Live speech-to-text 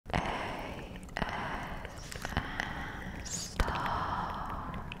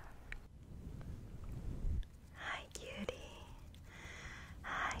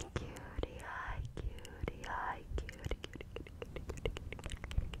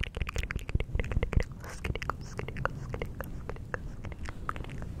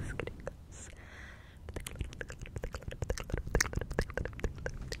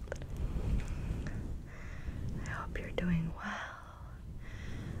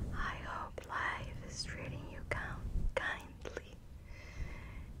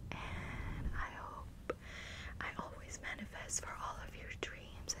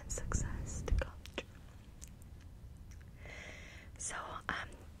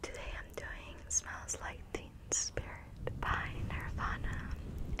Smells Like Teen Spirit by Nirvana.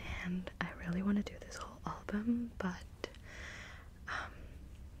 And I really want to do this whole album, but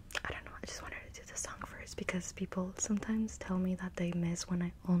I don't know, I just wanted to do the song first because people sometimes tell me that they miss when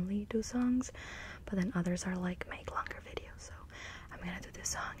I only do songs, but then others are like, make longer videos. So I'm gonna do this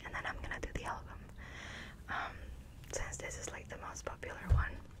song and then I'm gonna do the album, since this is like the most popular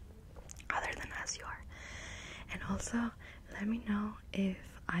one other than As You Are. And also let me know if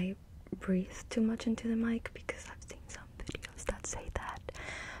I breathe too much into the mic, because I've seen some videos that say that,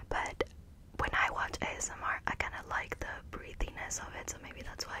 but when I watch ASMR I kind of like the breathiness of it, so maybe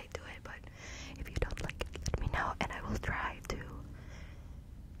that's why I do it. But if you don't like it, let me know and I will try to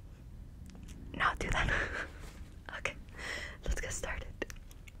not do that. Okay, let's get started.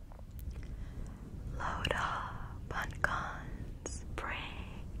 Load up on guns,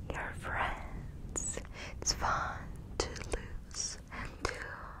 bring your friends. It's fun to lose and to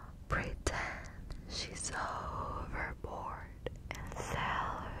pretend she's overboard and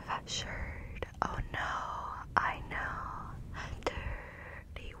self-assured. Oh no, I know a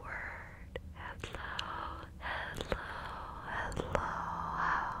dirty word. Hello, hello, hello,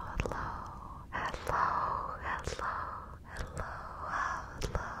 hello, hello, hello,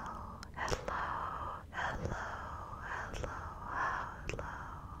 hello, hello,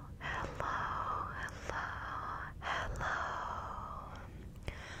 hello, hello, hello.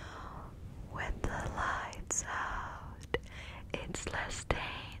 With the lights out, it's less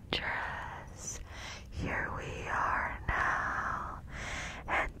dangerous. Here we are now.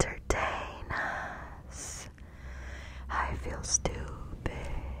 Entertain us. I feel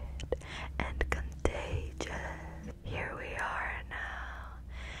stupid and contagious. Here we are now.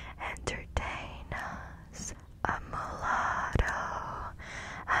 Entertain us. A mulatto,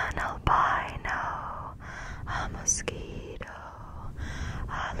 an albino, a mosquito,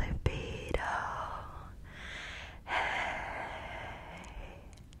 a libido.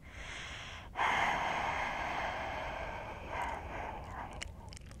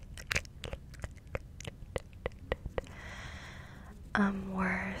 I'm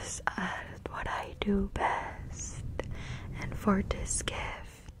worse at what I do best, and for this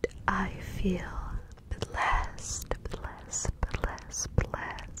gift I feel blessed, blessed, blessed,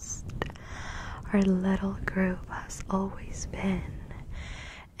 blessed. Our little group has always been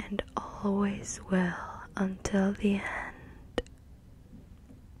and always will until the end.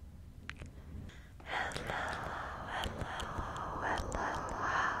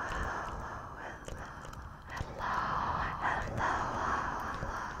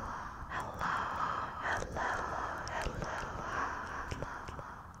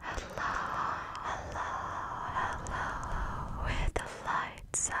 With the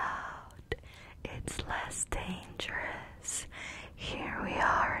lights out, it's less dangerous. Here we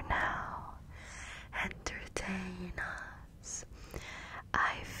are now. Entertain us.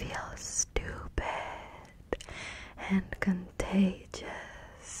 I feel stupid and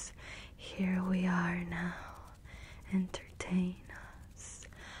contagious. Here we are now. Entertain us.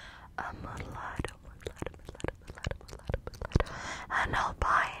 A mulatto, mulatto, mulatto, mulatto, mulatto, mulatto. An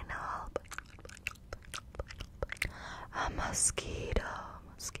albino, a mosquito,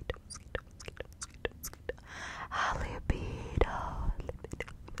 mosquito, mosquito, mosquito, mosquito, mosquito. A libido, libido.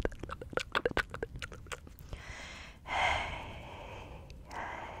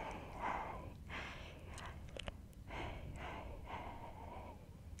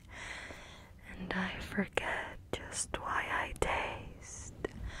 And I forget just why I taste.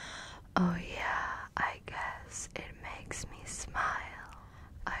 Oh yeah, I guess it makes me smile.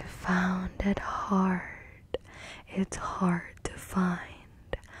 I found it hard. It's hard to find.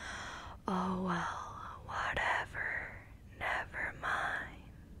 Oh well, whatever. Never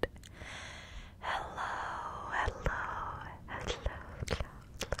mind. Hello, hello, hello,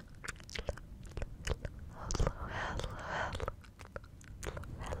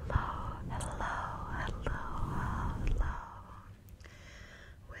 hello, hello.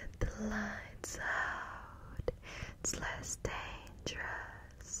 With the lights out, it's less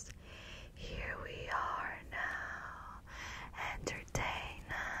dangerous. Here we are now. Entertain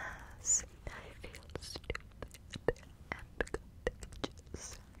us. I feel stupid and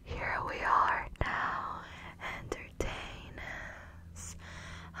contagious. Here we are now. Entertain us.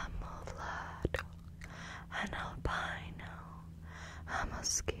 A mulatto, an albino, a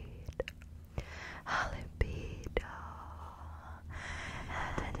mosquito.